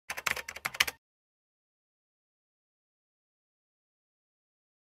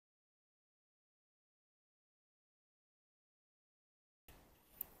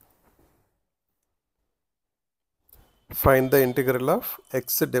Find the integral of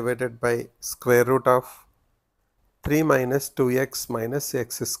x divided by square root of 3 minus 2x minus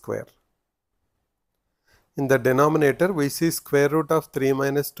x square. In the denominator, we see square root of 3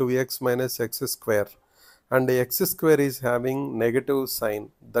 minus 2x minus x square, and the x square is having negative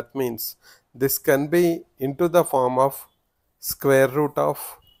sign. That means this can be into the form of square root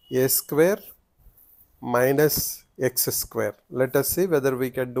of a square minus x square. Let us see whether we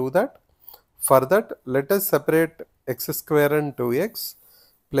can do that. For that, let us separate x square and 2x,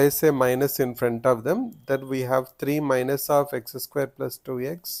 place a minus in front of them. Then we have 3 minus of x square plus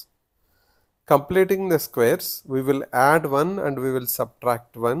 2x. Completing the squares, we will add 1 and we will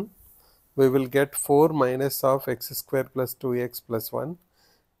subtract 1. We will get 4 minus of x square plus 2x plus 1,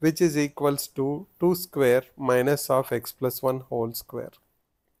 which is equals to 2 square minus of x plus 1 whole square.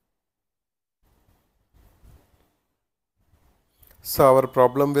 So our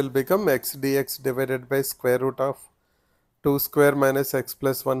problem will become x dx divided by square root of 2 square minus x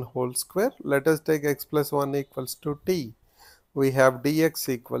plus 1 whole square. Let us take x plus 1 equals to t. We have dx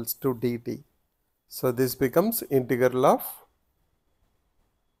equals to dt. So this becomes integral of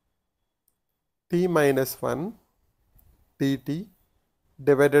t minus 1 dt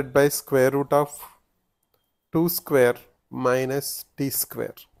divided by square root of 2 square minus t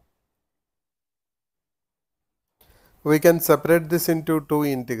square. We can separate this into two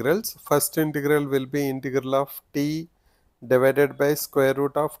integrals. First integral will be integral of t divided by square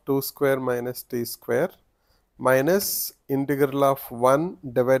root of 2 square minus t square minus integral of 1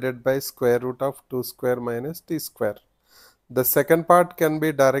 divided by square root of 2 square minus t square. The second part can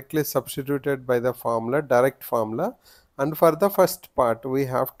be directly substituted by the formula, direct formula, and for the first part we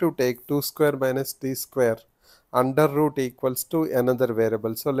have to take 2 square minus t square under root equals to another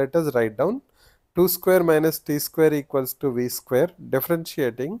variable. So let us write down 2 square minus t square equals to v square.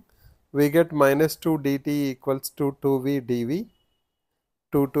 Differentiating, we get minus 2 dt equals to 2v dv.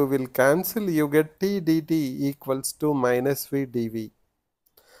 2 will cancel, you get t dt equals to minus v dv.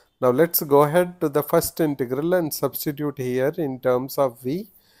 Now let's go ahead to the first integral and substitute here in terms of v.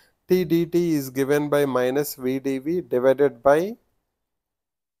 T dt is given by minus v dv divided by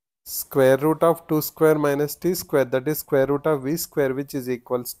square root of 2 square minus t square, that is square root of v square, which is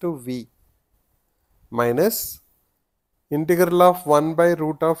equals to v, minus integral of 1 by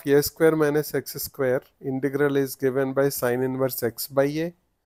root of a square minus x square. Integral is given by sine inverse x by a.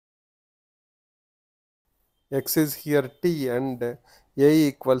 X is here t and a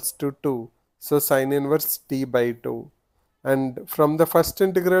equals to 2. So sine inverse t by 2. And from the first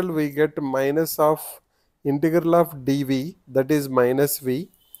integral we get minus of integral of dv, that is minus v.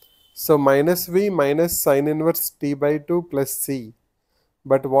 So minus v minus sine inverse t by 2 plus c.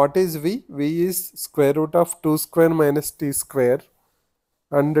 But what is v? V is square root of 2 square minus t square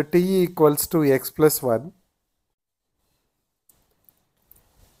and t equals to x plus 1.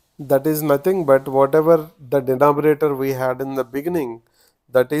 That is nothing but whatever the denominator we had in the beginning,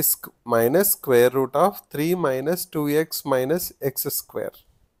 that is minus square root of 3 minus 2x minus x square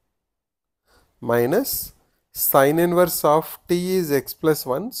minus sine inverse of t is x plus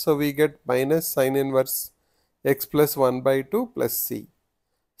 1. So we get minus sine inverse x plus 1 by 2 plus c.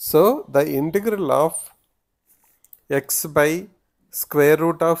 So the integral of x by square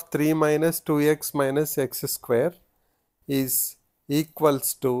root of 3 minus 2x minus x square is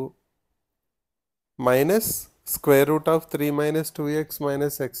equals to minus square root of 3 minus 2x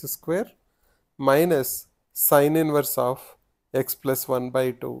minus x square minus sine inverse of x plus 1 by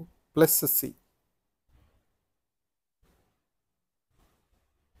 2 plus c.